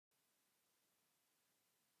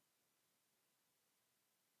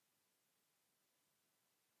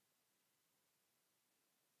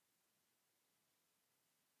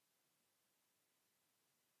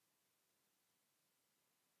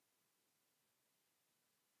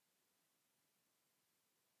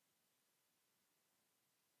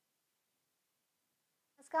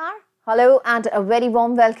Namaskar. Hello and a very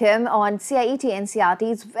warm welcome on ET and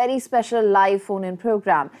ICT's very special live phone-in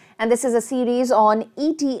program. And this is a series on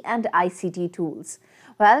ET and ICT Tools.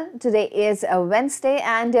 Well, today is a Wednesday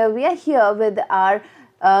and we are here with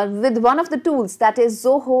with one of the tools, that is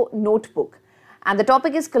Zoho Notebook. And the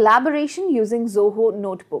topic is collaboration using Zoho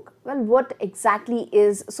Notebook. Well, what exactly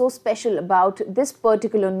is so special about this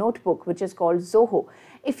particular notebook, which is called Zoho?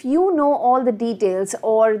 If you know all the details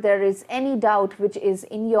or there is any doubt which is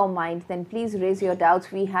in your mind, then please raise your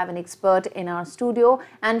doubts. We have an expert in our studio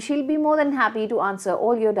and she'll be more than happy to answer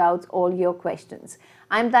all your doubts, all your questions.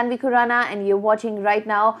 I'm Tanvi Khurana and you're watching right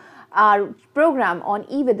now our program on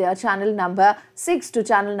Videocon channel number 6 to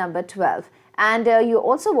channel number 12. And you're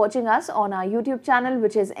also watching us on our YouTube channel,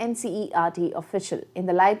 which is NCERT Official. In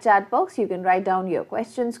the live chat box, you can write down your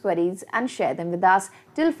questions, queries and share them with us.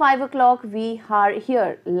 Till 5 o'clock, we are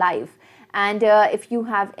here live. And if you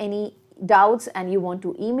have any doubts and you want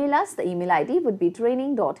to email us, the email ID would be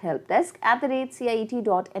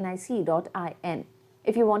training.helpdesk@cit.nic.in.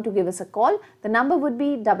 If you want to give us a call, the number would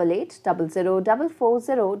be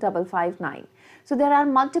 8800440559. So there are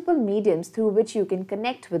multiple mediums through which you can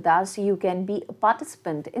connect with us. You can be a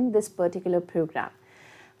participant in this particular program.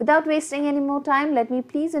 Without wasting any more time, let me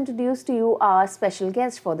please introduce to you our special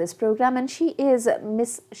guest for this program, and she is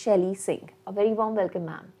Miss Shelly Singh. A very warm welcome,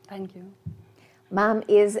 ma'am. Thank you. Ma'am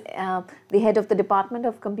is the head of the Department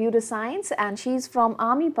of Computer Science and she's from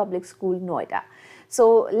Army Public School, Noida.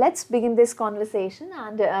 So let's begin this conversation,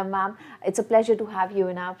 and ma'am, it's a pleasure to have you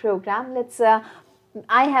in our program.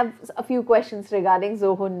 I have a few questions regarding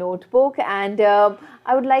Zoho Notebook, and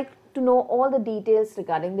I would like to know all the details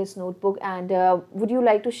regarding this notebook, and would you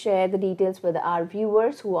like to share the details with our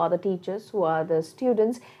viewers, who are the teachers, who are the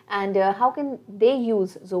students, and how can they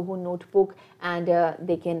use Zoho Notebook and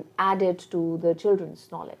they can add it to the children's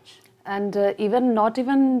knowledge? And not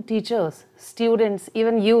even teachers, students,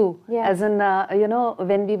 even you, as in,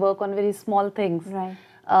 when we work on very small things, right.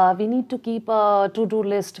 We need to keep a to-do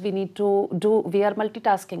list. We are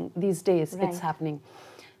multitasking these days. Right. It's happening.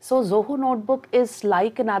 So Zoho Notebook is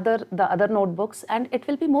like the other notebooks, and it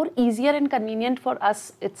will be more easier and convenient for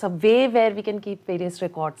us. It's a way where we can keep various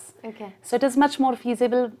records. Okay. So it is much more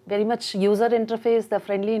feasible, very much user interface, the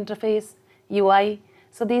friendly interface, UI.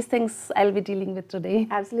 So these things I'll be dealing with today.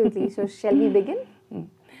 Absolutely. So shall we begin?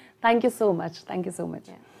 Thank you so much. Thank you so much.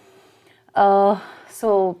 Yeah.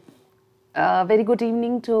 Very good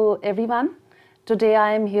evening to everyone. Today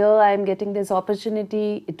I am here. I am getting this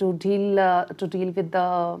opportunity to deal with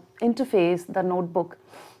the interface, the notebook.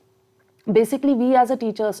 Basically, we as a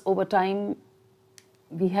teachers over time,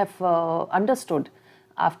 we have understood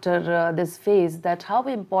after this phase that how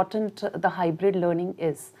important the hybrid learning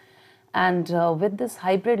is. And with this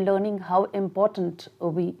hybrid learning, how important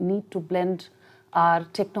we need to blend our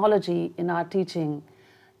technology in our teaching.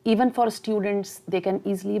 Even for students, they can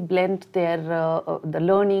easily blend their the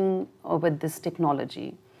learning with this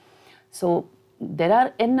technology. So there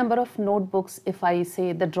are n number of notebooks. If I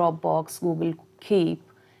say the Dropbox, Google Keep,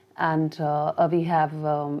 and we have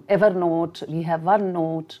Evernote, we have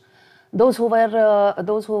OneNote. Those who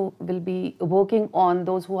will be working on,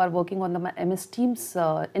 those who are working on the MS Teams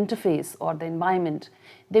interface or the environment,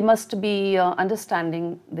 they must be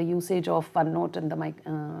understanding the usage of OneNote and the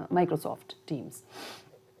Microsoft Teams.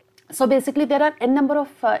 So basically, there are n number of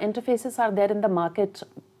interfaces are there in the market.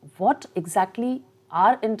 What exactly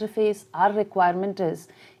our interface, our requirement is,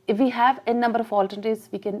 if we have n number of alternatives,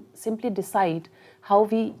 we can simply decide how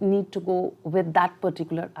we need to go with that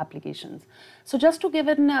particular applications. So just to give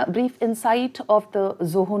a brief insight of the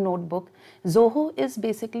Zoho Notebook, Zoho is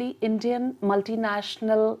basically Indian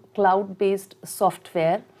multinational cloud-based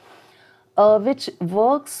software which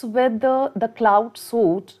works with the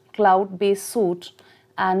cloud-based suite,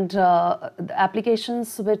 and the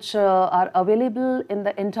applications which are available in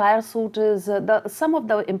the entire suite is some of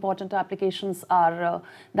the important applications are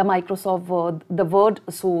the Microsoft Word, the Word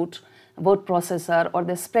suite, word processor, or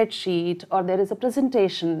the spreadsheet, or there is a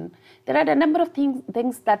presentation. There are a number of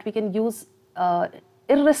things that we can use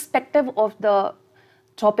irrespective of the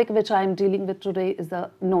topic which I am dealing with today is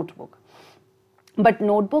the notebook. But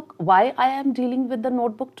notebook, why I am dealing with the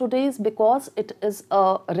notebook today is because it is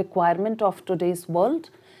a requirement of today's world,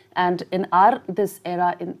 and in this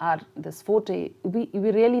era, in this forte, we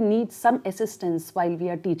really need some assistance while we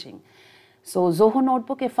are teaching. So Zoho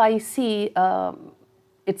Notebook, if I see,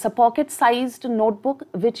 it's a pocket-sized notebook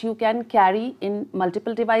which you can carry in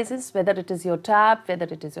multiple devices, whether it is your tab, whether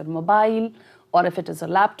it is your mobile, or if it is a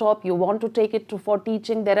laptop, you want to take it for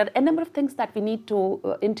teaching. There are a number of things that we need to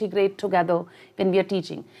integrate together when we are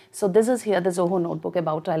teaching. So this is here the Zoho Notebook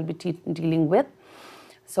about I'll be dealing with.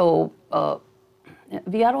 So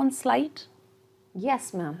we are on slide.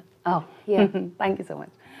 Yes, ma'am. Oh, Yeah. thank you so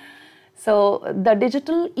much. So the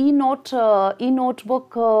digital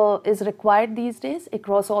e-notebook is required these days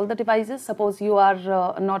across all the devices. Suppose you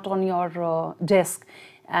are not on your desk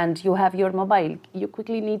and you have your mobile, you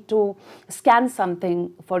quickly need to scan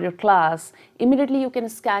something for your class. Immediately you can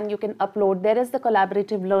scan, you can upload. There is the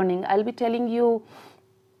collaborative learning. I'll be telling you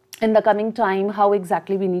in the coming time how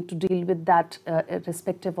exactly we need to deal with that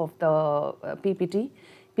irrespective of the PPT.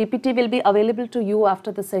 PPT will be available to you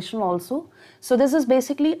after the session also. So this is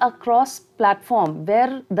basically a cross-platform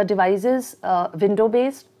where the devices,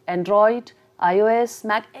 window-based, Android, iOS,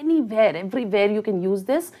 Mac, anywhere, everywhere you can use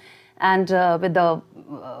this. And with the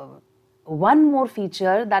one more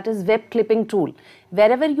feature, that is web clipping tool.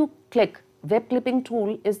 Wherever you click, web clipping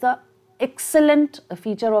tool is the excellent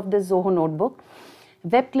feature of this Zoho notebook.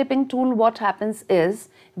 Web clipping tool, what happens is,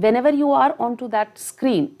 whenever you are onto that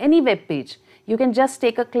screen, any web page, you can just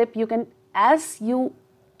take a clip. You can, as you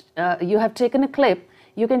have taken a clip,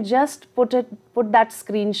 you can just put that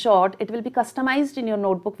screenshot. It will be customized in your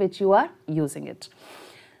notebook which you are using it.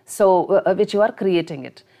 So which you are creating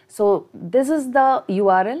it. So this is the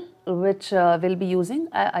URL which we'll be using.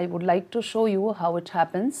 I would like to show you how it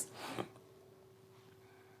happens.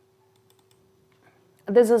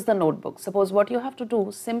 This is the notebook. Suppose what you have to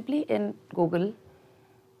do, simply in Google,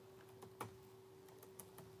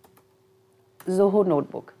 Zoho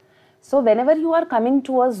notebook. So whenever you are coming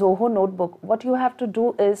to a Zoho notebook, what you have to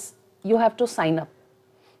do is you have to sign up.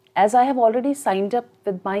 As I have already signed up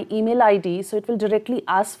with my email ID, so it will directly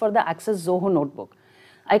ask for the access Zoho notebook.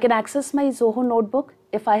 I can access my Zoho notebook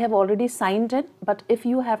if I have already signed in, but if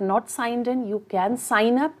you have not signed in, you can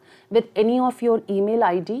sign up with any of your email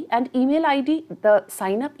ID. And email ID, the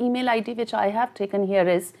sign up email ID which I have taken here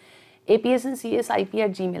is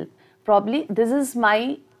apsncsip@gmail. Probably this is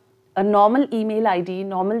my a normal email ID,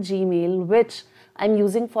 normal Gmail, which I'm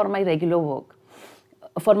using for my regular work,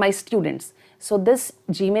 for my students. So this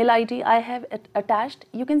Gmail ID I have attached.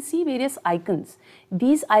 You can see various icons.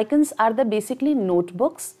 These icons are the basically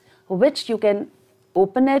notebooks which you can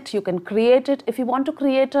open it, you can create it. If you want to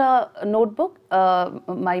create a notebook,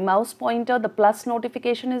 my mouse pointer, the plus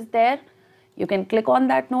notification is there. You can click on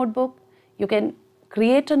that notebook. You can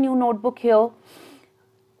create a new notebook here.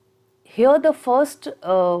 Here the first,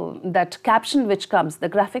 that caption which comes, the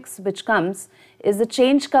graphics which comes is the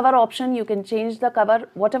change cover option. You can change the cover,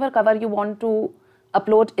 whatever cover you want to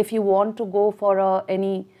upload. If you want to go for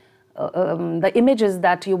any, the images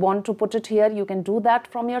that you want to put it here, you can do that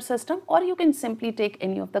from your system, or you can simply take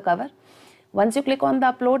any of the cover. Once you click on the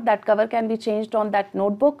upload, that cover can be changed on that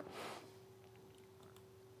notebook.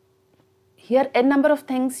 Here a number of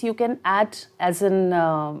things you can add, as in,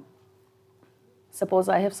 suppose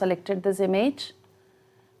I have selected this image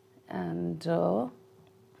and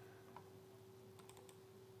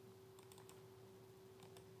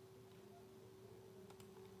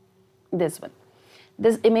this one.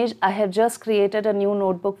 This image, I have just created a new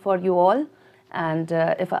notebook for you all, and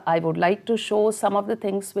if I would like to show some of the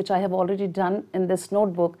things which I have already done in this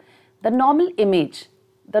notebook, the normal image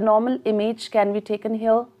can be taken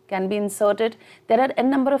here, can be inserted. There are a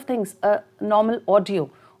number of things, normal audio,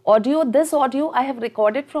 this audio I have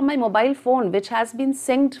recorded from my mobile phone, which has been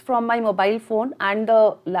synced from my mobile phone and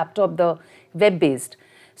the laptop, the web-based.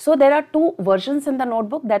 So there are two versions in the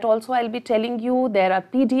notebook, that also I'll be telling you. There are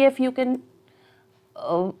PDF you can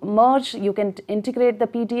merge, you can integrate the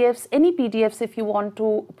PDFs, any PDFs if you want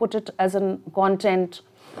to put it as a content,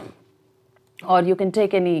 or you can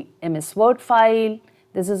take any MS Word file.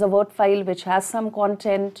 This is a Word file which has some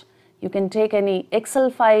content. You can take any Excel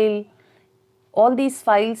file. All these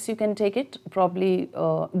files you can take it, probably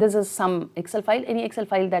this is some Excel file, any Excel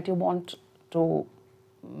file that you want to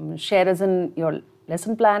share as in your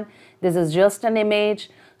lesson plan. This is just an image.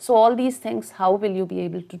 So all these things, how will you be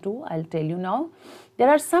able to do? I'll tell you now. There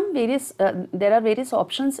are various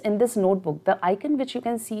options in this notebook. The icon which you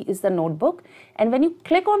can see is the notebook, and when you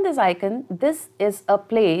click on this icon, this is a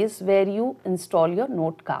place where you install your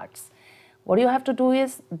note cards. What you have to do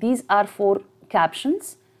is, these are 4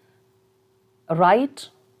 captions: write,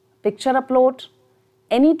 picture upload,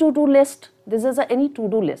 any to-do list. This is any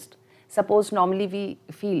to-do list. Suppose normally we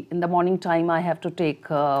feel in the morning time I have to take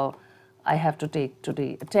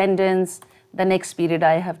today attendance. The next period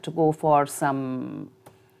I have to go for some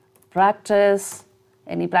practice,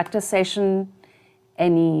 any practice session,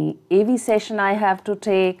 any AV session I have to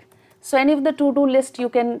take. So any of the to-do list you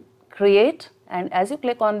can create, and as you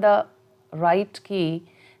click on the right key,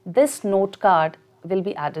 this note card will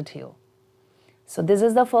be added here. So this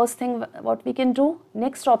is the first thing what we can do.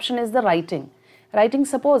 Next option is the writing. Writing,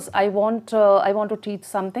 suppose I want to teach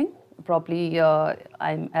something, probably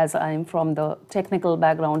as I'm from the technical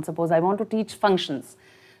background, suppose I want to teach functions.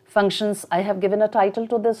 Functions, I have given a title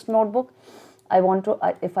to this notebook. I want to,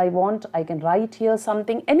 if I want, I can write here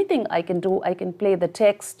something, anything I can do. I can play the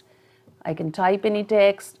text, I can type any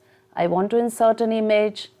text. I want to insert an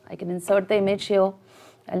image, I can insert the image here.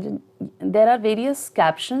 And there are various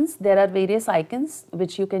captions, there are various icons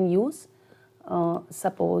which you can use.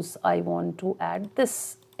 Suppose I want to add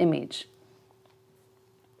this image.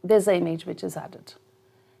 There's an image which is added.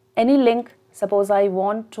 Any link, suppose I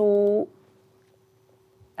want to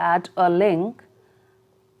add a link.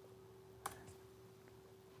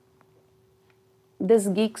 This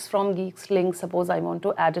Geeks from Geeks link, suppose I want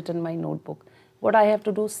to add it in my notebook. What I have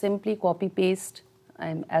to do, simply copy paste.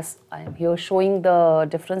 As I'm here showing the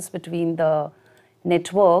difference between the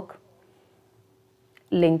network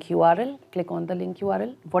link URL, click on the link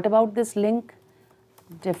URL. What about this link?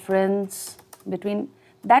 Difference between,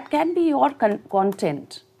 that can be your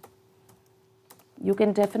content. You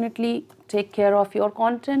can definitely take care of your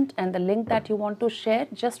content and the link that you want to share,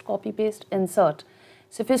 just copy paste, insert.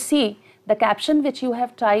 So if you see the caption which you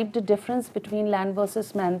have typed, the difference between land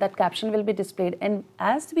versus man, that caption will be displayed, and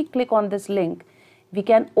as we click on this link, we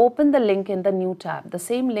can open the link in the new tab, the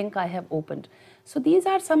same link I have opened. So these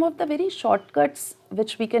are some of the very shortcuts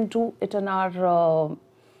which we can do it in our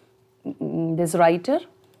this writer.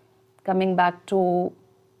 Coming back to,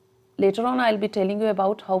 later on I'll be telling you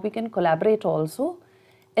about how we can collaborate also.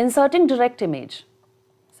 Inserting direct image.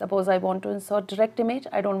 Suppose I want to insert direct image,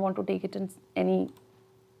 I don't want to take it in any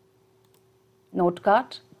note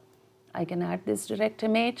card. I can add this direct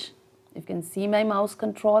image. You can see my mouse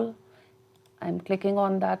control. I'm clicking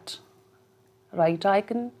on that right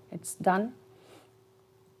icon, it's done.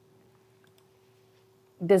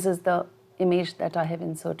 This is the image that I have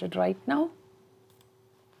inserted right now.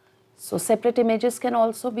 So separate images can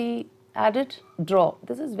also be added. Draw,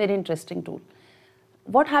 this is very interesting tool.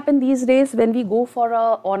 What happened these days when we go for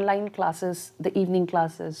online classes, the evening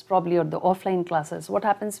classes, probably, or the offline classes, what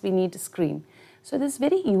happens, we need a screen. So this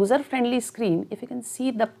very user-friendly screen, if you can see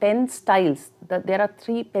the pen styles, there are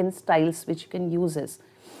 3 pen styles which you can use.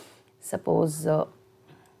 Suppose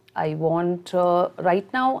I want,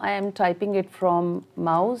 right now I am typing it from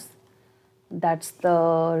mouse. That's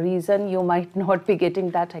the reason you might not be getting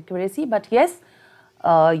that accuracy, but yes,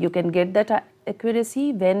 you can get that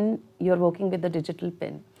accuracy when you're working with the digital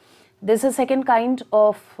pen. This is a second kind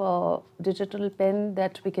of digital pen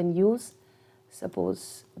that we can use.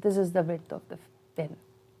 Suppose this is the width of the pen.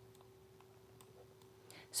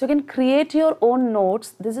 So you can create your own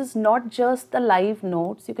notes. This is not just the live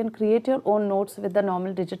notes. You can create your own notes with the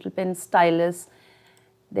normal digital pen stylus.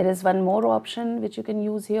 There is one more option which you can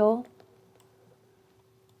use here.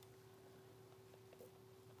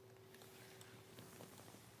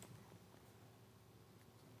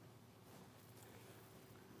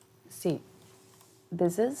 See,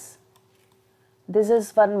 this is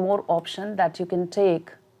one more option that you can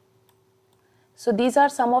take. So these are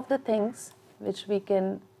some of the things which we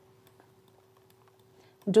can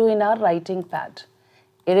do in our writing pad.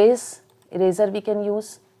 Eraser we can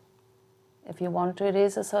use if you want to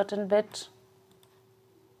erase a certain bit,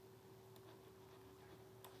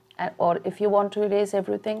 or if you want to erase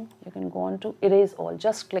everything, you can go on to erase all.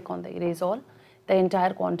 Just click on the erase all, the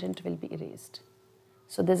entire content will be erased.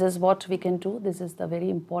 So this is what we can do. This is the very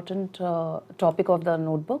important topic of the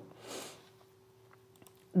notebook.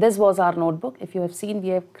 This was our notebook. If you have seen, we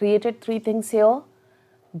have created 3 things here.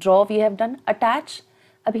 Draw we have done. Attach.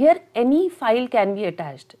 Ab here any file can be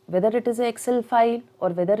attached, whether it is an Excel file or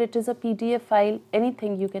whether it is a PDF file,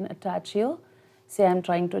 anything you can attach here. Say I am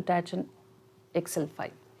trying to attach an Excel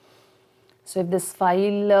file. So if this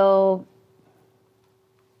file,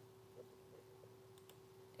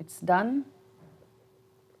 it's done.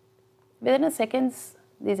 Within a seconds,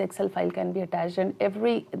 this Excel file can be attached and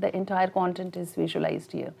the entire content is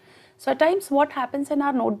visualized here. So at times what happens in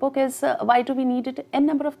our notebook is, why do we need it? N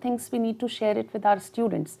number of things we need to share it with our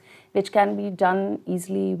students, which can be done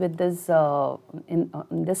easily with this in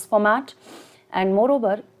this format. And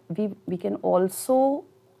moreover, we can also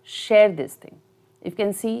share this thing. You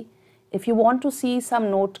can see, if you want to see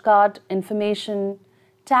some note card information,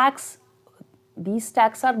 tags, these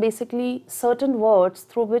tags are basically certain words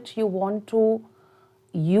through which you want to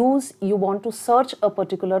use, you want to search a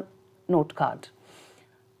particular note card.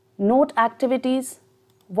 Note activities,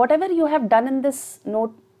 whatever you have done in this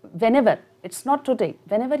note, whenever, it's not today,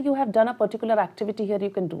 whenever you have done a particular activity here, you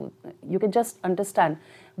can do, you can just understand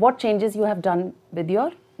what changes you have done with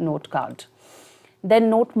your note card.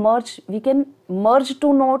 Then note merge, we can merge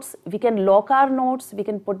two notes, we can lock our notes, we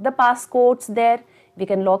can put the passcodes there, we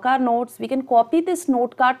can lock our notes, we can copy this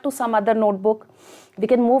note card to some other notebook, we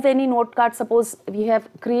can move any note card. Suppose we have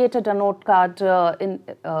created a note card in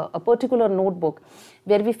a particular notebook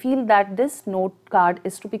where we feel that this note card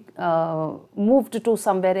is to be moved to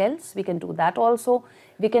somewhere else, we can do that also.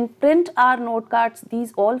 We can print our note cards,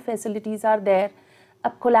 these all facilities are there.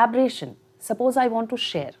 A collaboration, suppose I want to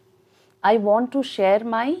share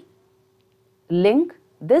my link,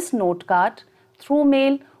 this note card through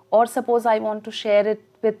mail, or suppose I want to share it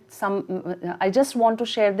with I just want to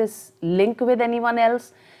share this link with anyone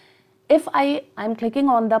else. If I'm clicking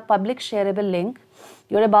on the public shareable link,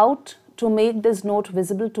 you're about to make this note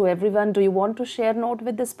visible to everyone. Do you want to share note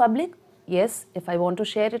with this public? Yes, if I want to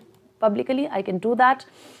share it publicly, I can do that.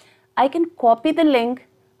 I can copy the link,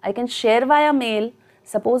 I can share via mail.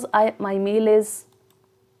 Suppose my mail is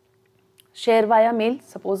share via mail.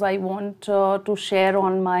 Suppose I want to share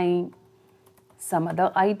on my some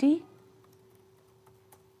other ID.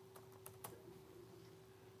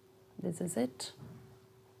 This is it.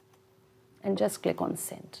 And just click on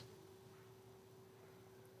send.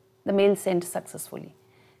 The mail sent successfully.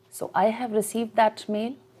 So I have received that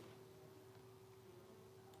mail.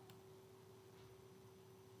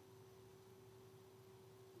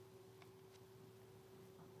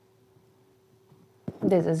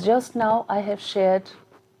 This is just now I have shared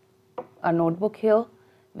a notebook here.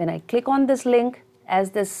 When I click on this link, as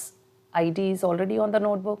this ID is already on the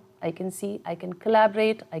notebook, I can see, I can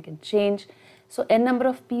collaborate, I can change. So n number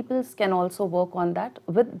of people can also work on that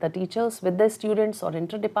with the teachers, with the students, or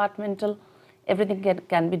interdepartmental. Everything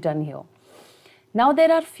can be done here. Now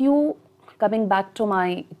there are few, coming back to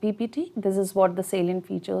my PPT, this is what the salient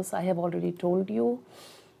features I have already told you.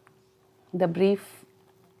 The brief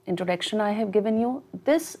introduction I have given you.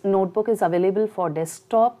 This notebook is available for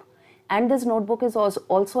desktop, and this notebook is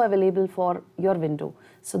also available for your window.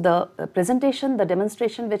 So the presentation, the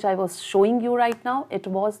demonstration which I was showing you right now, it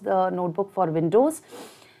was the notebook for Windows.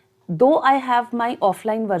 Though I have my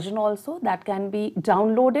offline version also, that can be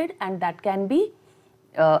downloaded and that can be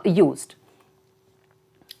used.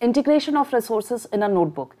 Integration of resources in a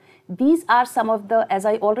notebook. These are some of the, as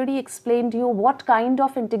I already explained to you, what kind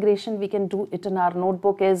of integration we can do it in our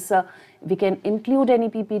notebook is, we can include any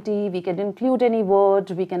PPT, we can include any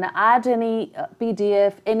Word, we can add any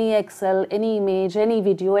PDF, any Excel, any image, any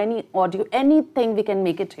video, any audio, anything we can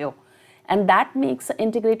make it here. And that makes an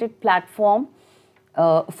integrated platform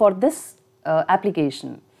for this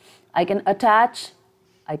application. I can attach,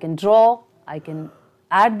 I can draw, I can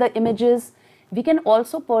add the images. We can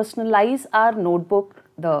also personalize our notebook,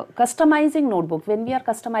 the customizing notebook. When we are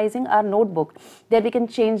customizing our notebook, there we can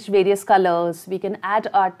change various colors, we can add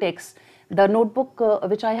our text. The notebook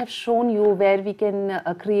which I have shown you, where we can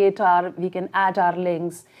we can add our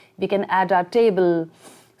links, we can add our table.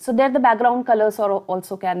 So there the background colors are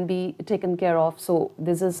also can be taken care of. So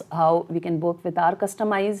this is how we can work with our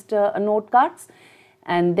customized note cards.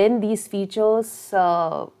 And then these features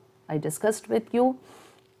I discussed with you.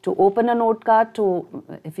 To open a note card, to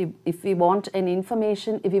if we want any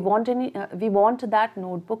information, if we want we want that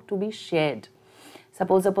notebook to be shared.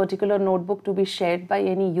 Suppose a particular notebook to be shared by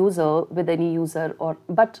any user with any user,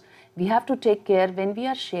 but we have to take care when we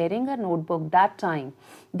are sharing a notebook. That time,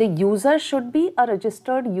 the user should be a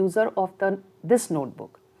registered user of this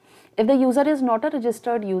notebook. If the user is not a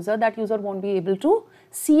registered user, that user won't be able to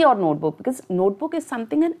see your notebook, because notebook is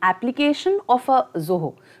something, an application of a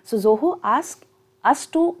Zoho. So Zoho asks us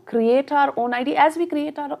to create our own ID, as we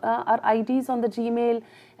create our IDs on the Gmail,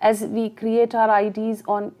 as we create our IDs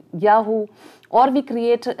on Yahoo, or we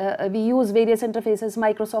use various interfaces,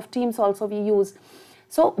 Microsoft Teams also we use.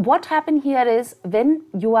 So what happened here is, when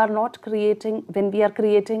we are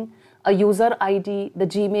creating a user ID, the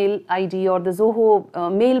Gmail ID or the Zoho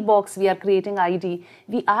mailbox, we are creating ID,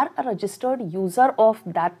 we are a registered user of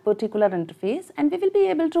that particular interface, and we will be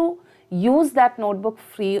able to use that notebook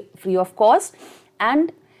free of cost.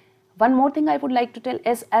 And one more thing I would like to tell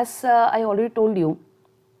is, as I already told you,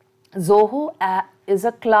 Zoho is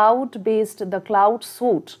a cloud-based, the cloud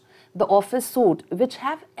suite, the office suite, which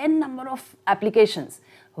have n number of applications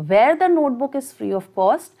where the notebook is free of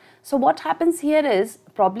cost. So what happens here is,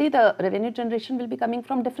 probably the revenue generation will be coming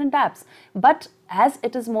from different apps, but as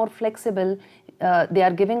it is more flexible, they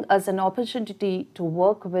are giving us an opportunity to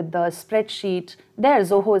work with the spreadsheet, their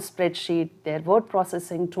Zoho spreadsheet, their word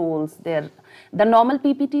processing tools, the normal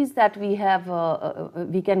PPTs that we have,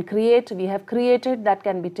 we have created, that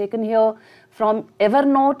can be taken here. From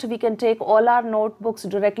Evernote, we can take all our notebooks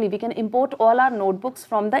directly. We can import all our notebooks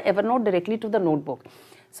from the Evernote directly to the notebook.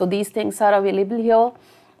 So these things are available here.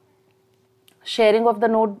 Sharing of the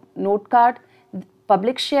note card,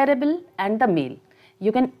 public shareable and the mail.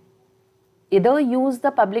 You can either use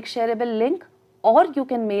the public shareable link or you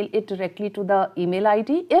can mail it directly to the email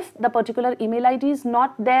ID. If the particular email ID is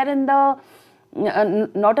not there in the,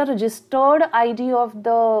 not a registered ID of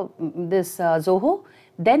the Zoho,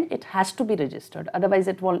 then it has to be registered. Otherwise,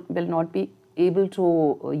 it will not be able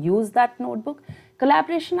to use that notebook.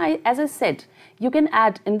 Collaboration, as I said, you can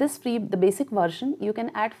add in this free, the basic version, you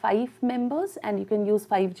can add 5 members and you can use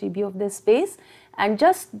 5 GB of this space. And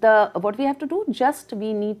just what we have to do, just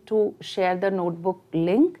we need to share the notebook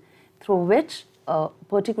link through which a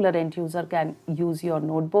particular end user can use your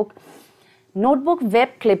notebook. Notebook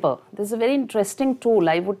Web Clipper. This is a very interesting tool.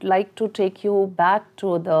 I would like to take you back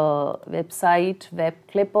to the website Web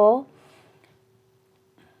Clipper.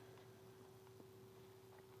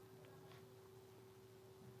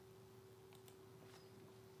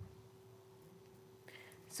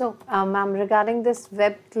 So, ma'am, regarding this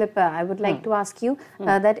Web Clipper, I would like to ask you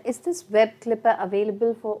that is this Web Clipper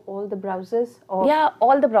available for all the browsers? Or? Yeah,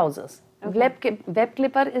 all the browsers. Okay. Web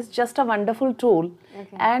Clipper is just a wonderful tool.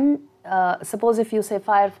 Okay. And suppose if you say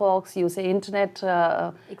Firefox, you say Internet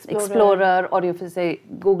Explorer, or if you say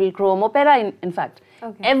Google Chrome, Opera, in fact.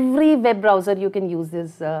 Okay. Every web browser you can use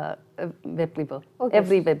this Web Clipper. Okay.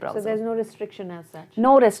 Every web browser. So there's no restriction as such?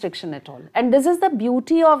 No restriction at all. And this is the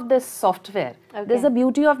beauty of this software. Okay. This is the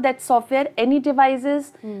beauty of that software. Any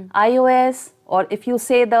devices, iOS, or if you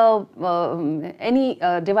say the any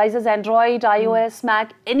devices, Android, iOS,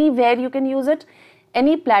 Mac, anywhere you can use it.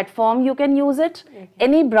 Any platform you can use it. Okay.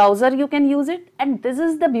 Any browser you can use it. And this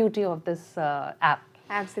is the beauty of this app.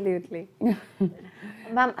 Absolutely.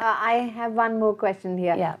 Ma'am, I have one more question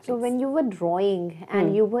here. Yeah, so when you were drawing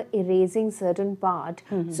and you were erasing certain part,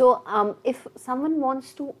 so if someone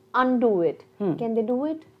wants to undo it, can they do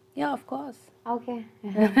it? Yeah, of course. Okay.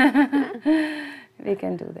 We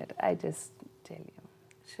can do that. I just tell you.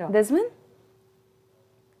 Sure. This one?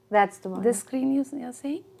 That's the one. This screen you're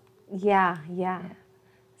saying? Yeah.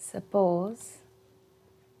 Suppose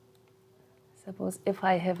if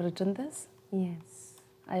I have written this. Yes.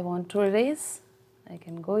 I want to erase. I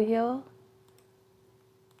can go here.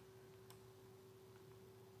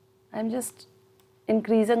 I'm just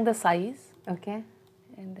increasing the size. Okay.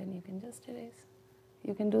 And then you can just erase.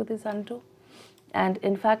 You can do this undo. And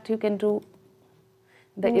in fact, you can do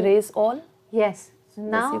the erase all. Yes. So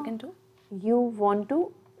now this you can do. You want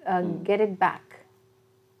to get it back.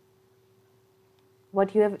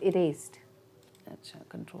 What you have erased. That's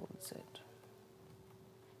Control Z.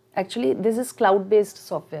 Actually, this is cloud-based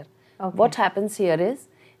software. Okay. What happens here is,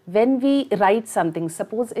 when we write something,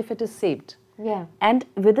 suppose if it is saved, and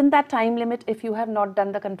within that time limit, if you have not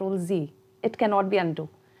done the Control Z, it cannot be undo.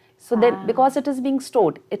 So then, because it is being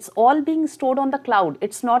stored, it's all being stored on the cloud.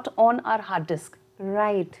 It's not on our hard disk.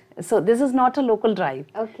 Right. So this is not a local drive.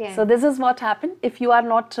 Okay. So this is what happened if you are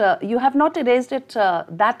not, you have not erased it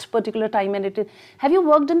that particular time and it. Have you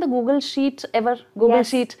worked in the Google Sheet ever? Google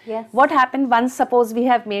Sheet. Yes. What happened once? Suppose we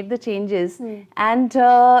have made the changes, and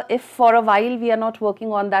if for a while we are not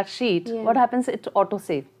working on that sheet, what happens? It auto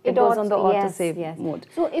save. It goes on the auto save mode.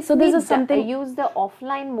 So if this is something. Use the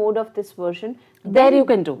offline mode of this version. There you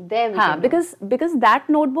can do. There we can do. Because that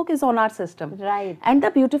notebook is on our system. Right. And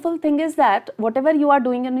the beautiful thing is that whatever you are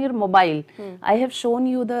doing in your mobile, I have shown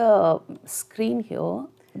you the screen here.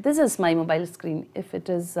 This is my mobile screen. If it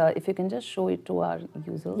is, if you can just show it to our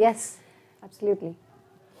users. Yes, absolutely.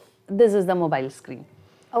 This is the mobile screen.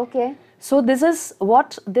 Okay. So this is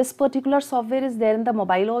what this particular software is there in the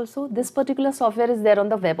mobile also. This particular software is there on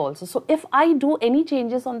the web also. So if I do any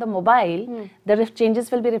changes on the mobile, the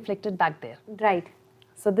changes will be reflected back there. Right.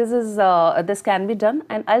 So this is this can be done,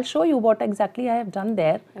 and I'll show you what exactly I have done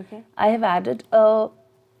there. Okay. I have added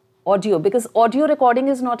audio, because audio recording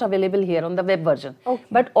is not available here on the web version. Okay.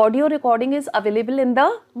 But audio recording is available in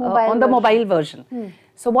the mobile version.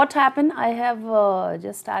 So what happened? I have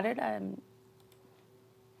just added.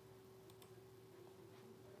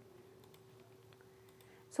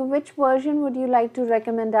 So which version would you like to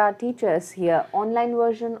recommend our teachers here? Online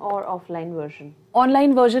version or offline version?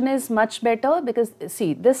 Online version is much better because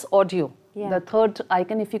see this audio, the third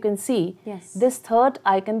icon, if you can see, this third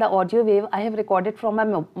icon, the audio wave, I have recorded from my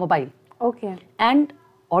mobile. Okay. And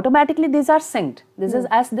automatically these are synced. This is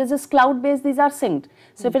as this is cloud based, these are synced.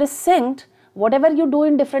 So if it is synced, whatever you do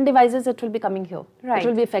in different devices, it will be coming here. Right. It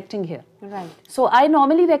will be affecting here. Right. So I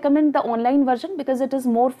normally recommend the online version because it is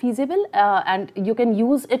more feasible and you can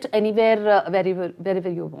use it anywhere, wherever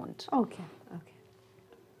you want. Okay.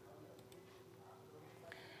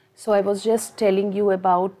 So I was just telling you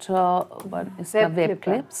about one is the web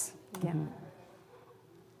clips. Yeah.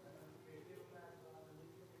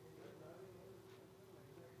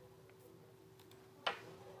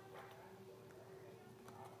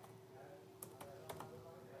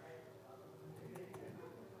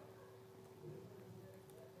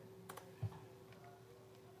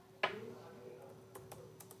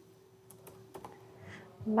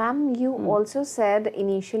 Ma'am, you also said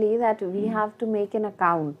initially that we have to make an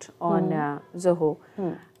account on Zoho.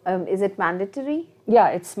 Is it mandatory? Yeah,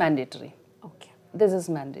 it's mandatory. Okay. This is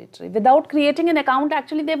mandatory. Without creating an account,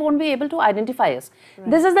 actually, they won't be able to identify us. Right.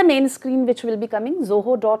 This is the main screen which will be coming,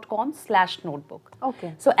 zoho.com/notebook.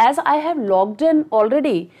 Okay. So as I have logged in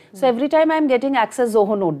already, so every time I am getting access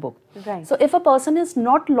Zoho notebook. Right. So if a person is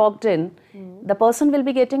not logged in, the person will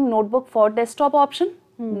be getting notebook for desktop option,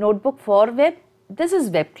 notebook for web. This is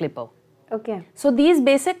web clipper. Okay. So these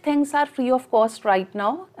basic things are free of cost right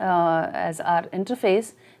now as our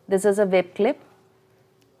interface. This is a web clip.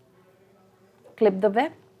 Clip the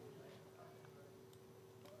web.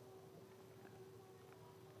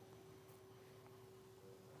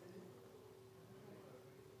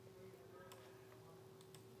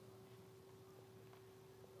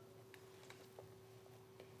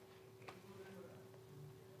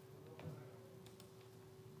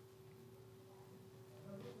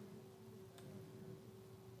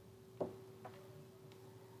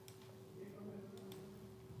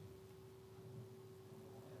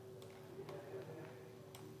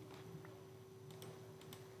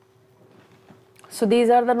 So these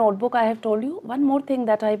are the notebook I have told you. One more thing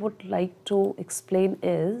that I would like to explain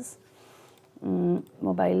is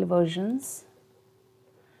mobile versions.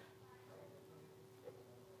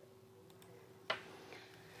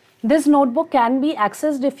 This notebook can be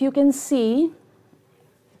accessed if you can see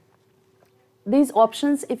these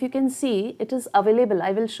options. If you can see, it is available.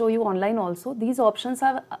 I will show you online also. These options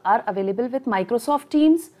are available with Microsoft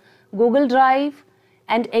Teams, Google Drive,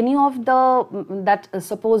 and any of the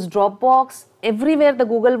suppose Dropbox, everywhere the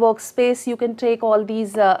Google Workspace, you can take all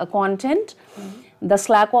these content. The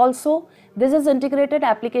Slack also. This is integrated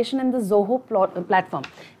application in the Zoho platform.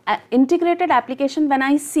 Integrated application, when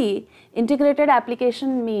I see integrated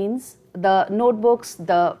application means the notebooks,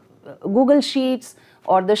 the Google Sheets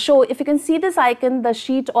or the show. If you can see this icon, the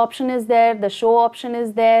sheet option is there, the show option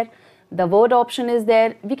is there, the word option is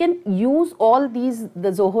there. We can use all these, the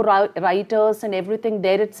Zoho writers and everything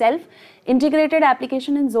there itself. Integrated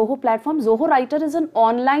application in Zoho platform. Zoho Writer is an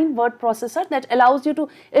online word processor that allows you to,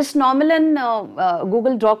 it's normal in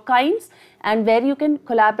Google Doc kinds, and where you can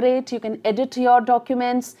collaborate, you can edit your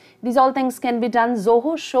documents. These all things can be done.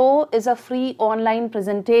 Zoho Show is a free online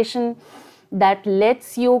presentation that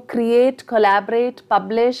lets you create, collaborate,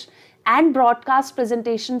 publish and broadcast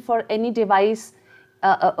presentation for any device.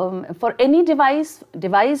 For any device,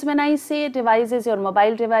 when I say device is your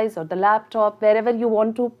mobile device or the laptop, wherever you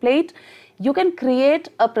want to play it, you can create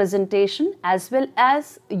a presentation as well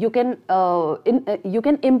as you can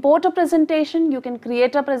import a presentation, you can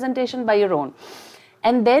create a presentation by your own.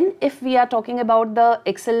 And then if we are talking about the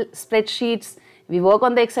Excel spreadsheets, we work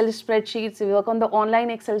on the Excel spreadsheets, we work on the online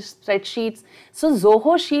Excel spreadsheets. So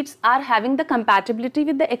Zoho Sheets are having the compatibility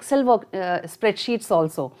with the Excel spreadsheets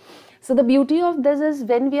also. So the beauty of this is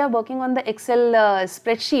when we are working on the Excel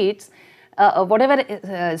spreadsheets, whatever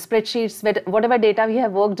spreadsheets, whatever data we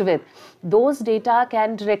have worked with, those data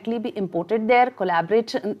can directly be imported there,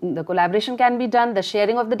 the collaboration can be done, the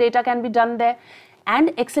sharing of the data can be done there.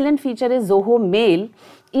 And excellent feature is Zoho Mail,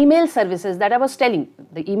 email services that I was telling.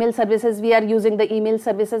 The email services we are using, the email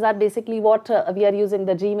services are basically what we are using,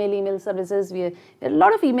 the Gmail email services. There are a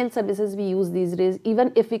lot of email services we use these days,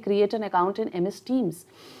 even if we create an account in MS Teams.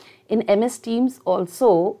 In MS Teams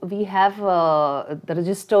also, we have the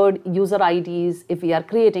registered user IDs. If we are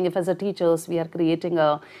creating, if as a teachers, we are creating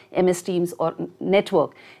a MS Teams or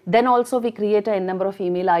network, then also we create a number of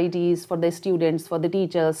email IDs for the students, for the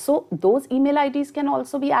teachers. So those email IDs can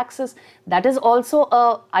also be accessed. That is also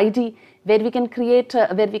a ID where we can create,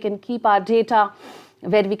 where we can keep our data,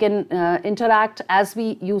 where we can interact as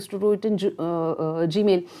we used to do it in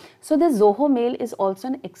Gmail. So the Zoho Mail is also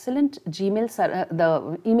an excellent Gmail,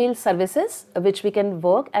 the email services which we can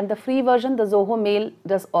work, and the free version, the Zoho Mail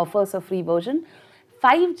does offers a free version.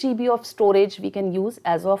 5 GB of storage we can use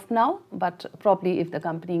as of now, but probably if the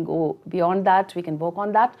company go beyond that, we can work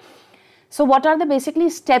on that. So what are the basically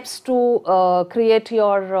steps to create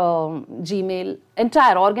your Gmail,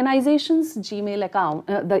 entire organization's Gmail account,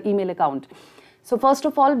 the email account? So first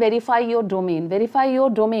of all, verify your domain. Verify your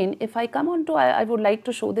domain. If I come on to, I would like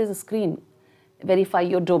to show this screen. Verify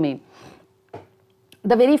your domain.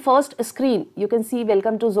 the very first screen, you can see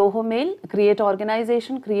welcome to Zoho Mail, create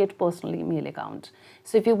organization, create personal email account.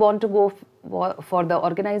 So if you want to go for the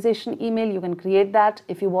organization email, you can create that.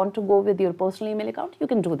 If you want to go with your personal email account, you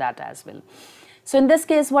can do that as well. So in this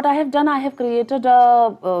case, what I have done, I have created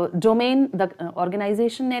a domain, the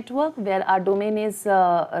organization network, where our domain is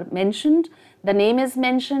mentioned, the name is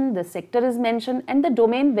mentioned, the sector is mentioned, and the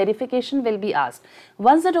domain verification will be asked.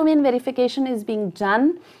 Once the domain verification is being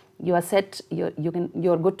done, you are set,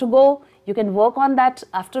 you're good to go. You can work on that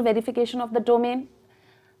after verification of the domain.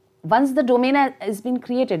 Once the domain has been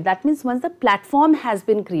created, that means once the platform has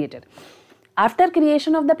been created. After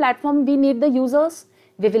creation of the platform, we need the users.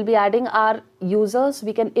 We will be adding our users.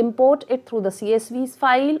 We can import it through the CSV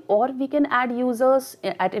file, or we can add users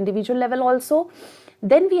at individual level also.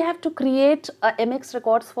 Then we have to create MX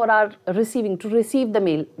records for our receiving, to receive the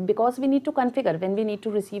mail, because we need to configure when we need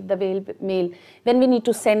to receive the mail, when we need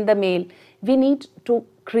to send the mail. We need to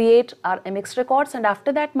create our MX records, and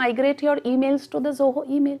after that migrate your emails to the Zoho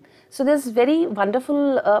email. So this is very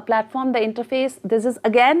wonderful platform, the interface. This is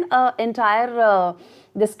again entire,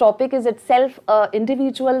 this topic is itself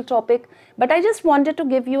individual topic, but I just wanted to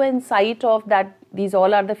give you an insight of that these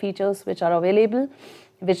all are the features which are available,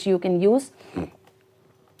 which you can use.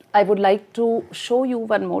 I would like to show you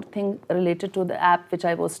one more thing related to the app which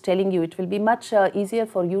I was telling you. It will be much easier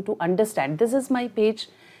for you to understand. This is my page.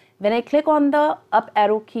 When I click on the up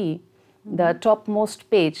arrow key, the topmost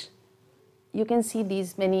page, you can see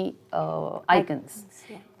these many icons.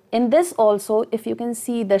 Yeah. In this also, if you can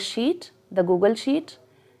see the sheet, the Google Sheet,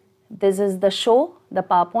 this is the show, the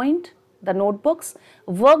PowerPoint, the notebooks,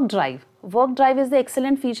 work drive. Work drive is the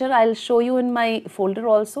excellent feature. I'll show you in my folder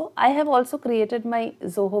also. I have also created my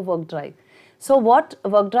Zoho work drive. So what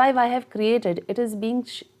work drive I have created, it is being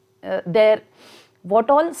there.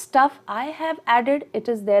 What all stuff I have added, it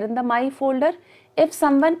is there in the my folder. If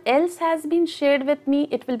someone else has been shared with me,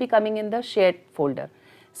 it will be coming in the shared folder.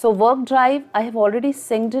 So work drive, I have already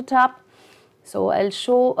synced it up. So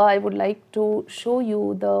I would like to show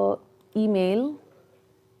you the email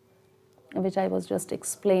which I was just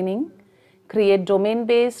explaining. Create domain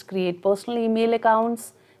based, create personal email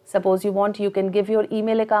accounts. Suppose you want, you can give your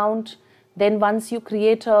email account. Then once you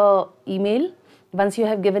create a email, once you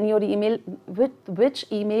have given your email, with which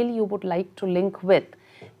email you would like to link with,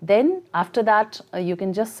 then after that you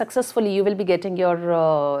can just successfully, you will be getting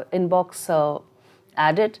your inbox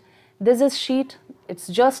added. This is sheet. It's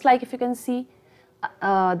just like, if you can see,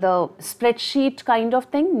 the spreadsheet kind of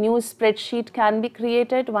thing. New spreadsheet can be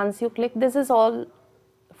created once you click. This is all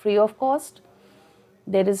free of cost.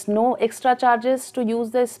 There is no extra charges to use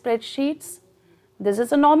the spreadsheets. This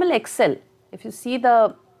is a normal Excel. If you see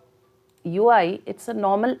the UI, it's a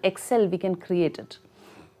normal Excel, we can create it.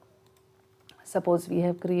 Suppose we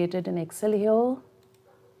have created an Excel here.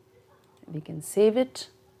 We can save it.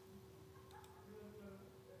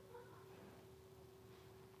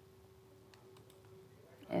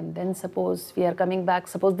 And then suppose we are coming back,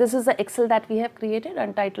 suppose this is the Excel that we have created,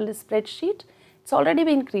 untitled spreadsheet. It's already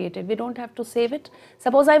been created, we don't have to save it.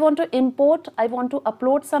 Suppose I want to import, I want to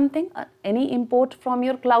upload something, any import from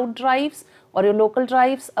your cloud drives or your local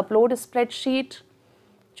drives, upload a spreadsheet,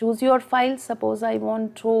 choose your file. Suppose I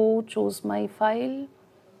want to choose my file,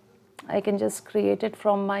 I can just create it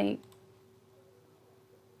from my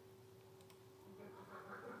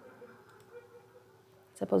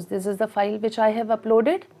suppose this is the file which I have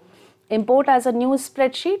uploaded. Import as a new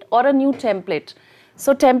spreadsheet or a new template.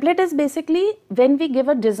 So template is basically when we give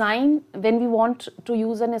a design, when we want to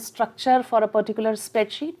use a structure for a particular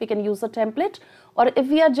spreadsheet, we can use a template. Or if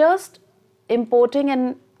we are just importing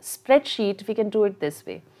a spreadsheet, we can do it this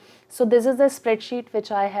way. So this is the spreadsheet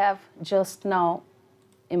which I have just now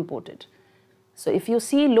imported. So if you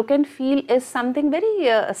see, look and feel is something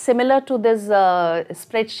very similar to this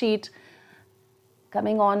spreadsheet.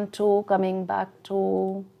 Coming back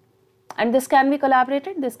to, and this can be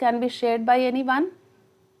collaborated, this can be shared by anyone.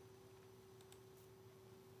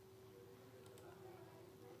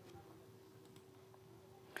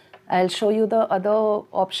 I'll show you the other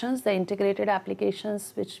options, the integrated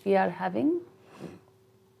applications which we are having.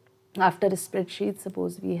 After a spreadsheet,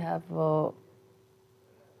 suppose we have,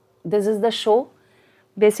 this is the show.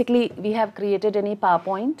 Basically, we have created any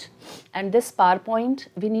PowerPoint, and this PowerPoint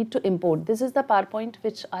we need to import. This is the PowerPoint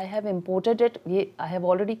which I have imported it. I have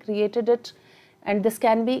already created it, and this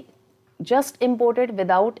can be just imported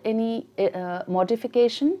without any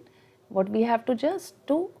modification. What we have to just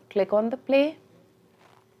do, click on the play.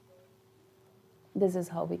 This is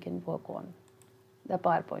how we can work on the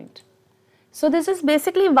PowerPoint. So this is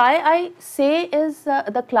basically why I say is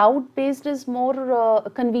the cloud based is more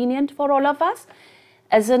convenient for all of us.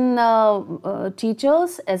 As in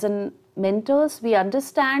teachers, as in mentors, we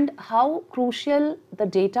understand how crucial the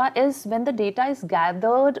data is when the data is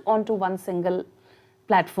gathered onto one single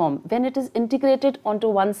platform, when it is integrated onto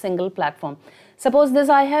one single platform. Suppose this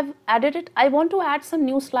I have added it, I want to add some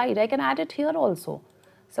new slide, I can add it here also.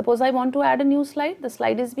 Suppose I want to add a new slide, the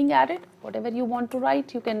slide is being added, whatever you want to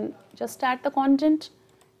write, you can just add the content,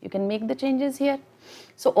 you can make the changes here.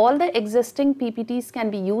 So all the existing PPTs can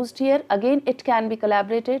be used here. Again, it can be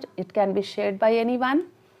collaborated, it can be shared by anyone,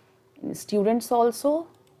 students also.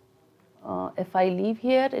 If I leave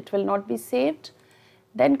here, it will not be saved.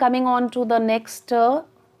 Then coming on to the next, the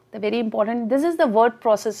very important, this is the word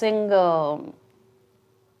processing, the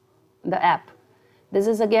app. This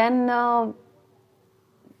is again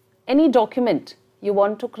any document you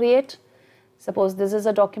want to create. Suppose this is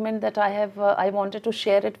a document that I have, I wanted to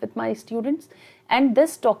share it with my students, and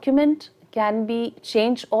this document can be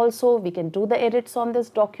changed also. We can do the edits on this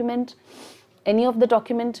document. Any of the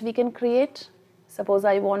document we can create. Suppose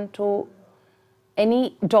I want to,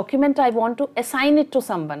 any document I want to assign it to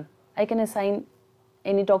someone. I can assign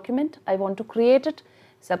any document I want to create it.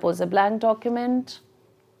 Suppose a blank document.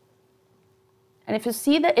 And if you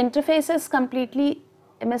see, the interface is completely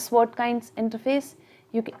MS Word kinds interface.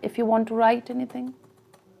 You can, if you want to write anything.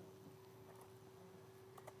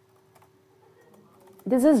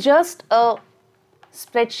 This is just a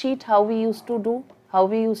spreadsheet, how we used to do, how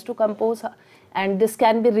we used to compose, and this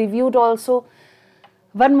can be reviewed also.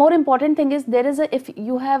 One more important thing is, there is a, if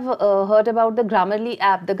you have heard about the Grammarly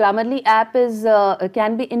app, the Grammarly app is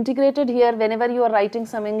can be integrated here. Whenever you are writing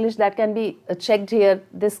some English, that can be checked here.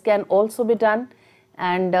 This can also be done.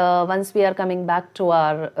 And once we are coming back to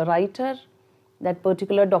our writer, that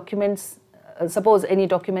particular documents, suppose any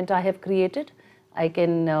document I have created, I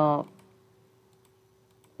can,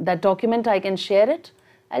 that document I can share it.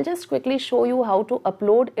 I'll just quickly show you how to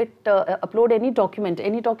upload it, upload any document,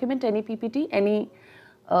 any PPT, any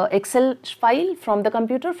Excel file from the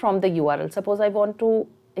computer, from the URL. Suppose I want to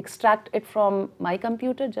extract it from my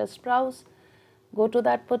computer, just browse, go to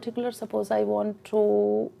that particular, suppose I want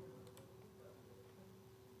to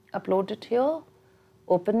upload it here,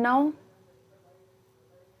 open now,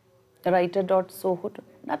 writer.zoho,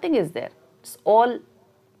 nothing is there. It's all,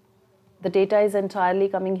 the data is entirely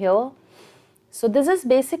coming here. So this is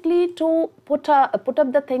basically to put up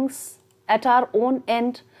the things at our own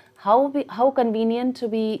end, how convenient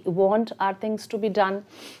we want our things to be done.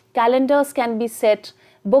 Calendars can be set.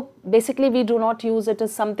 Book, basically we do not use it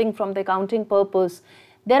as something from the accounting purpose.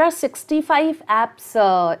 There are 65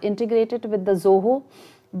 apps integrated with the Zoho,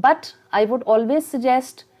 but I would always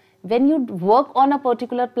suggest, when you work on a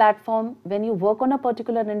particular platform, when you work on a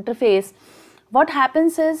particular interface, what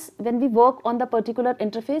happens is, when we work on the particular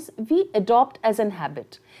interface, we adopt as an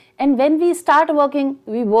habit. And when we start working,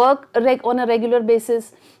 we work on a regular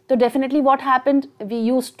basis. So definitely what happened, we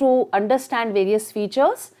used to understand various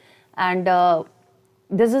features, and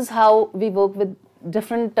this is how we work with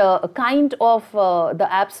different kind of the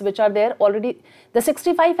apps which are there already. The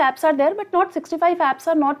 65 apps are there, but not 65 apps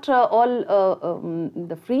are not all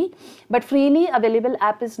the free, but freely available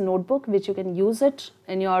app is Notebook, which you can use it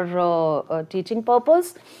in your teaching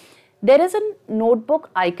purpose. There is a notebook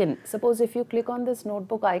icon. Suppose if you click on this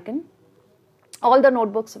notebook icon, all the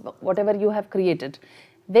notebooks, whatever you have created,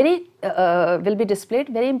 will be displayed.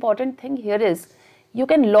 Very important thing here is, you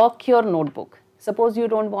can lock your notebook. Suppose you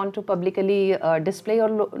don't want to publicly display your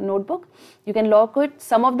notebook, you can lock it.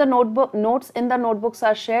 Some of the notes in the notebooks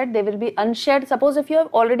are shared, they will be unshared. Suppose if you have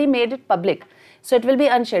already made it public, so it will be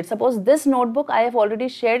unshared. Suppose this notebook, I have already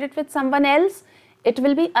shared it with someone else, it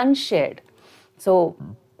will be unshared. So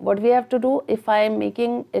what we have to do, if I am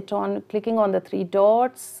making it on, clicking on the 3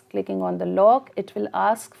 dots, clicking on the lock, it will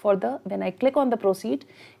ask for the, when I click on the proceed,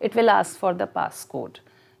 it will ask for the passcode.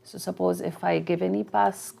 So suppose if I give any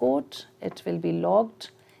passcode, it will be logged,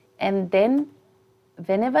 and then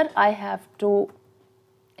whenever I have to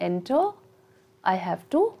enter, I have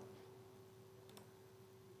to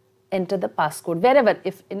enter the passcode. Wherever,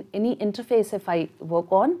 if in any interface, if I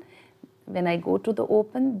work on, when I go to the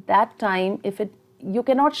open, that time, if it, you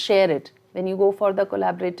cannot share it. When you go for the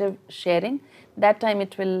collaborative sharing, that time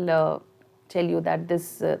it will tell you that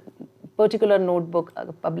this particular notebook,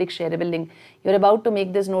 public shareable link, you're about to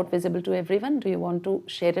make this note visible to everyone. Do you want to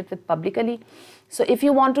share it with publicly? So if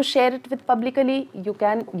you want to share it with publicly, you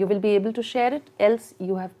will be able to share it. Else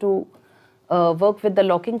you have to work with the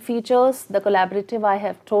locking features, the collaborative I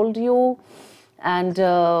have told you, and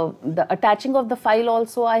the attaching of the file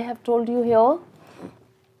also I have told you here.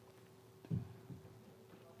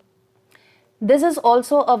 This is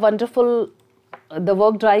also a wonderful the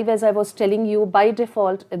work drive, as I was telling you, by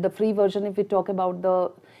default, the free version, if we talk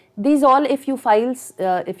about these all, if you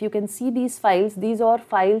can see these files, these are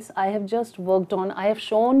files I have just worked on. I have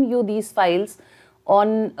shown you these files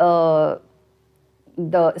on the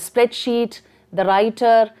spreadsheet, the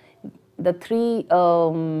writer, the three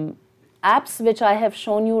apps which I have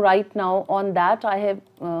shown you right now. On that,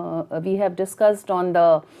 we have discussed on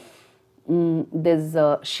the this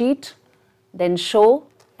sheet, then show,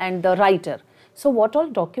 and the writer. So what all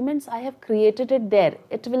documents I have created it there,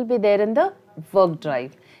 it will be there in the work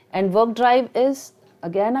drive. And work drive is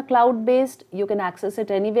again a cloud based. You can access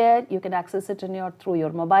it anywhere. You can access it through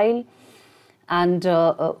your mobile and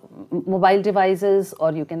mobile devices,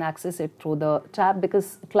 or you can access it through the tab,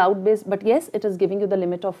 because cloud based. But yes, it is giving you the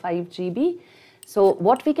limit of 5 GB. So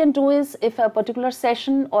what we can do is, if a particular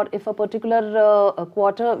session or if a particular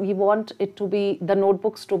quarter we want it to be, the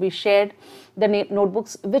notebooks to be shared, the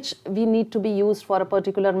notebooks which we need to be used for a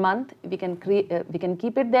particular month, we can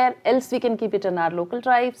keep it there. Else we can keep it in our local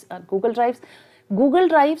drives, Google drives. Google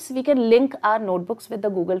drives, we can link our notebooks with the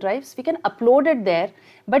Google drives. We can upload it there,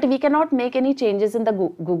 but we cannot make any changes in the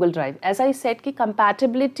Google drive. As I said, ki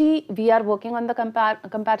compatibility, we are working on the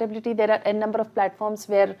compatibility. There are a number of platforms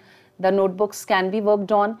where the notebooks can be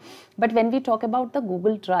worked on. But when we talk about the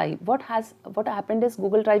Google Drive, what happened is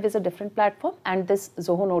Google Drive is a different platform and this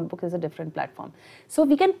Zoho notebook is a different platform. So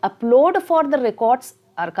we can upload for the records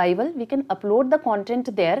archival, we can upload the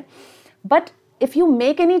content there, but if you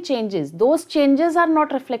make any changes, those changes are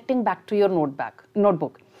not reflecting back to your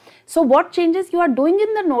notebook. So what changes you are doing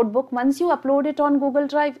in the notebook, once you upload it on Google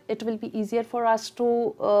Drive, it will be easier for us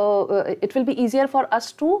to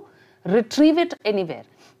retrieve it anywhere.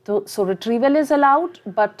 So retrieval is allowed,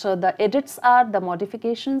 but the edits the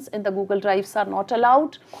modifications in the Google Drives are not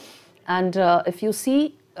allowed. And if you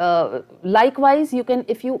see, likewise, you can,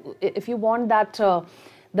 if you want that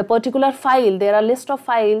the particular file, there are list of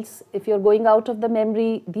files. If you're going out of the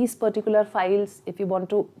memory, these particular files, if you want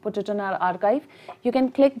to put it in our archive, you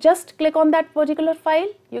can just click on that particular file.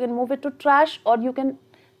 You can move it to trash, or you can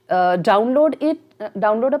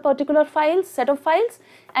download a particular file, set of files,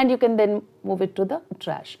 and you can then move it to the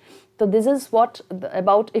trash. So this is what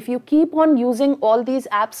about if you keep on using all these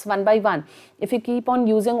apps one by one. If you keep on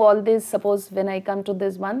using all this, suppose when I come to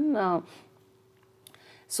this one,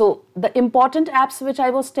 so the important apps which I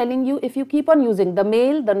was telling you, if you keep on using the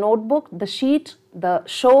mail, the notebook, the sheet, the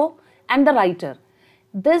show, and the writer,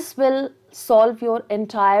 this will solve your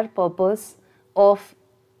entire purpose of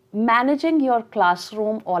managing your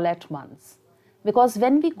classroom all at once. Because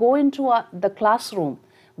when we go into the classroom,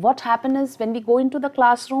 what happens is when we go into the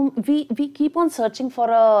classroom, we keep on searching for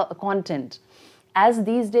a content. As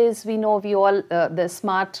these days we know, we all the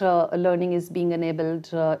smart learning is being enabled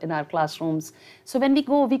in our classrooms. So when we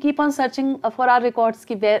go, we keep on searching for our records,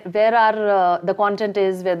 where our the content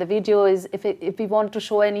is, where the video is. If we want to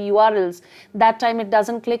show any URLs, that time it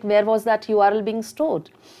doesn't click. Where was that URL being stored?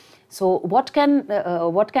 So what can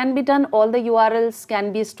be done? All the URLs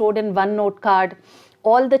can be stored in one note card.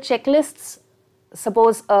 All the checklists,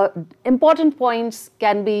 suppose important points,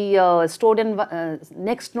 can be stored in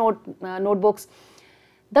next notebooks.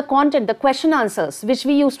 The content, the question answers which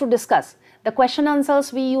we used to discuss. The question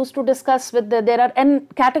answers we used to discuss with there are n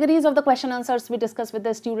categories of the question answers we discuss with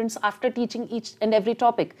the students after teaching each and every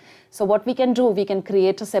topic. So what we can do, we can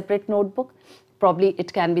create a separate notebook. Probably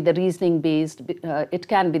it can be the reasoning based, it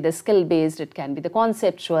can be the skill based, it can be the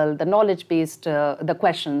conceptual, the knowledge based, the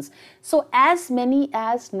questions. So as many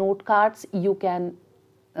as note cards you can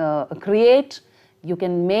create, you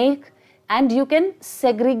can make, and you can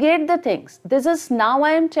segregate the things. This is now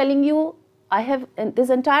I am telling you, I have in this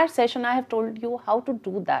entire session I have told you how to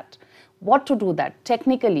do that, what to do that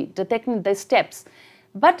technically, the steps.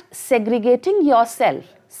 But segregating yourself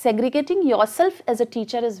as a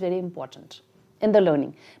teacher is very important in the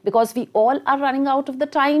learning, because we all are running out of the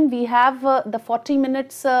time. We have the 40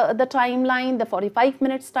 minutes the timeline, the 45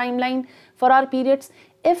 minutes timeline for our periods.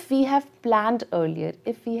 If we have planned earlier,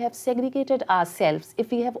 if we have segregated ourselves, if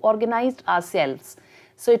we have organized ourselves,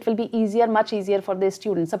 so it will be easier, much easier for the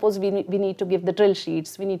students. Suppose we need to give the drill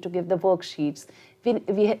sheets, we need to give the worksheets, we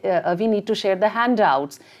need to share the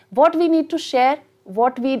handouts. What we need to share,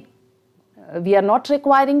 what we are not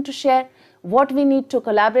requiring to share, what we need to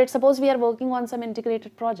collaborate. Suppose we are working on some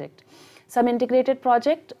integrated project.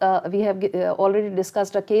 We have already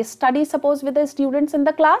discussed a case study, suppose with the students in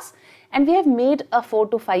the class, and we have made a 4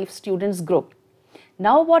 to 5 students group.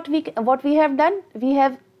 Now what we have done, we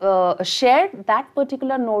have shared that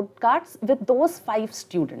particular note cards with those 5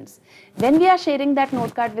 students. When we are sharing that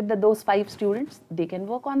note card with those 5 students, they can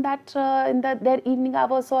work on that in their evening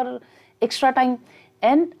hours or extra time.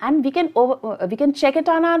 And we can check it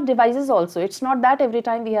on our devices also. It's not that every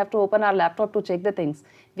time we have to open our laptop to check the things.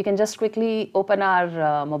 We can just quickly open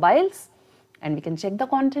our mobiles and we can check the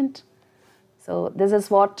content. So this is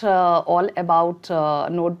what all about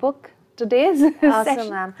notebook today's Awesome,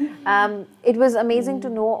 ma'am. It was amazing to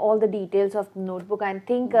know all the details of the notebook. I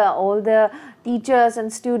think all the teachers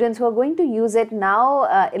and students who are going to use it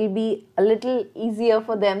now, it'll be a little easier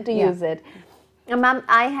for them to use it. Ma'am,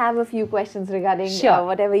 I have a few questions regarding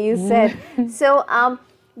whatever you said. So,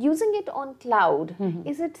 using it on cloud,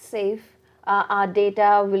 is it safe? Our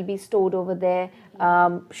data will be stored over there.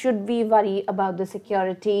 Should we worry about the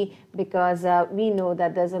security? Because we know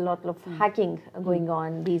that there's a lot of hacking going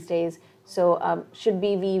on these days. So, should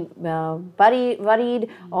we be worried,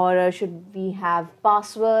 or should we have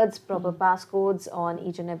passwords, proper passcodes on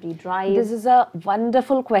each and every drive? This is a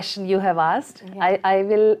wonderful question you have asked. I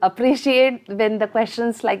will appreciate when the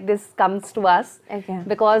questions like this comes to us,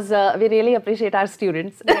 because we really appreciate our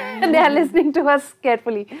students. They are listening to us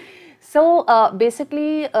carefully. So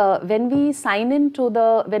basically, when we sign into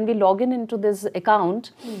when we log in into this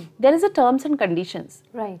account, there is a terms and conditions,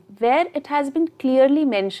 where it has been clearly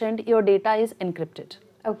mentioned your data is encrypted.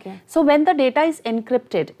 So when the data is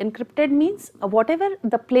encrypted means whatever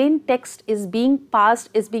the plain text is being passed,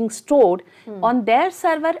 is being stored on their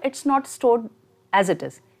server, it's not stored as it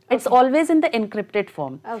is. It's always in the encrypted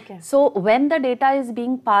form. So when the data is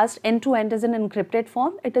being passed end to end as an encrypted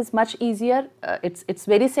form, it is much easier. It's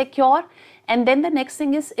very secure. And then the next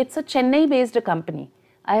thing is, it's a Chennai based company.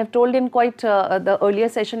 I have told in quite the earlier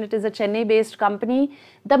session, it is a Chennai based company.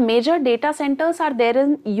 The major data centers are there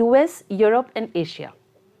in US, Europe and Asia.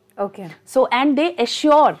 So, and they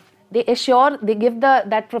give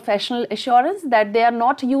that professional assurance that they are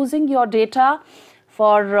not using your data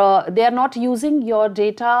they are not using your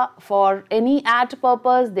data for any ad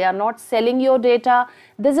purpose. They are not selling your data.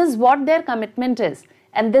 This is what their commitment is,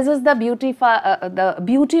 and this is the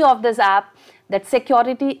beauty of this app, that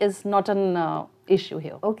security is not an issue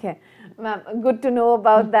here. Ma'am, good to know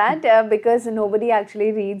about that, because nobody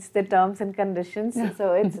actually reads the terms and conditions,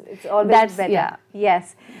 so it's always better.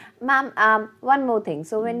 Yes, ma'am. One more thing.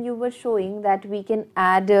 So when you were showing that we can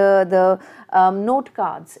add the note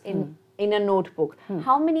cards in a notebook,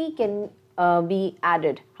 how many can be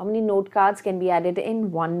added? How many note cards can be added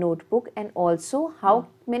in one notebook? And also, how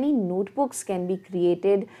many notebooks can be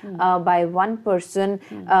created by one person?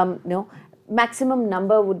 Maximum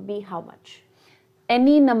number would be how much?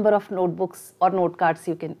 Any number of notebooks or note cards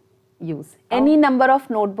you can use. Any number of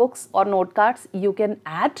notebooks or note cards you can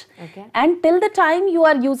add. And till the time you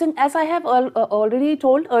are using, as I have already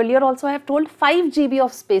told earlier, also I have told 5 GB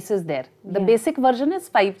of space is there. The basic version is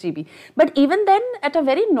 5 GB. But even then, at a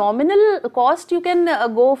very nominal cost, you can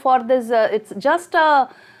go for this. It's just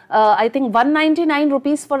I think 199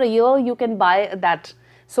 rupees for a year you can buy that.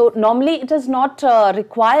 So normally it is not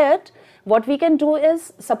required. What we can do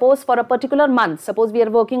is, suppose for a particular month, suppose we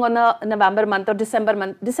are working on a November month or December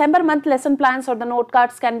month lesson plans or the note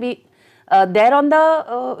cards can be there on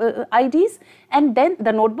the IDs, and then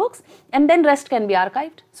the notebooks, and then rest can be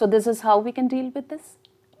archived. So this is how we can deal with this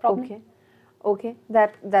problem. Okay,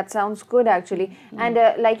 that sounds good actually. And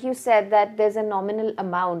like you said that there's a nominal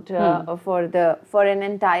amount for an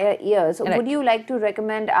entire year. So would you like to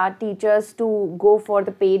recommend our teachers to go for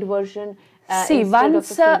the paid version? See,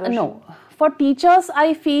 once no, for teachers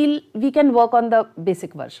I feel we can work on the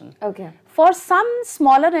basic version. For some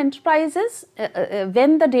smaller enterprises,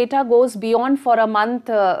 when the data goes beyond for a month,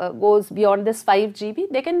 goes beyond this 5 GB,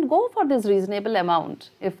 they can go for this reasonable amount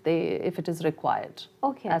if it is required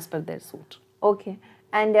as per their suit.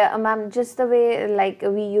 And ma'am, just the way like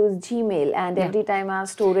we use Gmail and every time our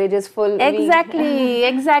storage is full.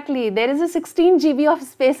 Exactly. There is a 16 GB of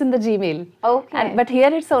space in the Gmail. But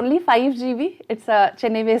here it's only 5 GB. It's a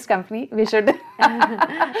Chennai-based company. We should.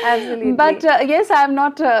 Absolutely. But yes, I am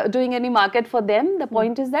not doing any market for them. The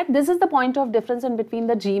point is that this is the point of difference in between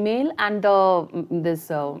the Gmail and this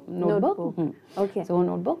notebook. So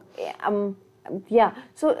notebook.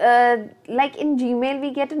 So like in Gmail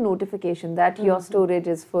we get a notification that your storage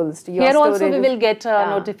is full. Here also we will get a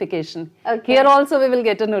notification. Here also we will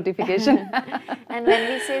get a notification. And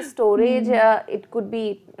when we say storage, it could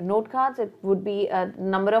be note cards, it would be a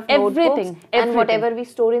number of notebooks, and whatever we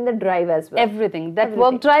store in the drive as well. Everything. That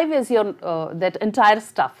work drive is your that entire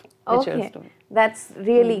stuff. Okay, that's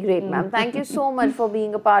really great, ma'am. Thank you so much for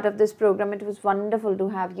being a part of this program. It was wonderful to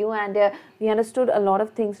have you, and we understood a lot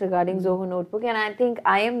of things regarding Zoho Notebook, and I think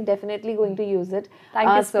I am definitely going to use it, Thank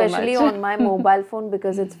you so much. especially on my mobile phone,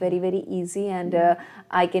 because it's very, very easy, and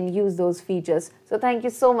I can use those features. So thank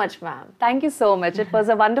you so much, ma'am. Thank you so much. It was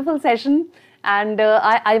a wonderful session. And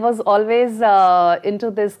I was always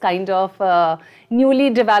into this kind of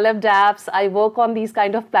newly developed apps. I work on these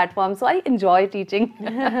kind of platforms, so I enjoy teaching.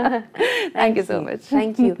 Thank you so much.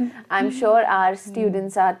 Thank you. I'm sure our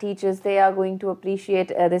students, our teachers, they are going to appreciate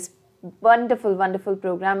this wonderful, wonderful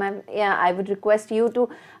program. And yeah, I would request you to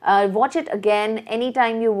watch it again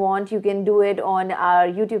anytime you want. You can do it on our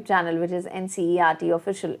YouTube channel, which is NCERT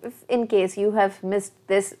Official, if in case you have missed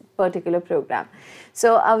this particular program.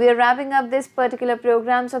 So we are wrapping up this particular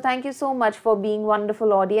program. So thank you so much for being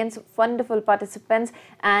wonderful audience, wonderful participants.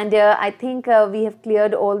 And I think we have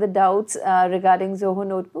cleared all the doubts regarding Zoho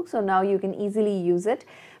Notebook. So now you can easily use it.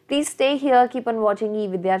 Please stay here, keep on watching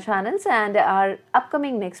eVidya channels, and our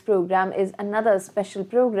upcoming next program is another special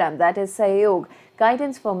program, that is SAHYOG,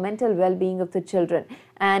 Guidance for Mental Well-being of the Children.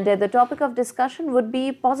 And the topic of discussion would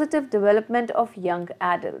be positive development of young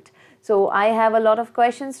adult. So I have a lot of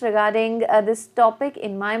questions regarding this topic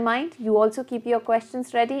in my mind. You also keep your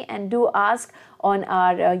questions ready and do ask on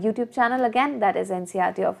our YouTube channel again, that is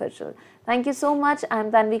NCERT Official. Thank you so much.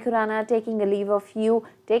 I'm Tanvi Khurana taking a leave of you.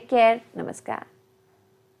 Take care. Namaskar.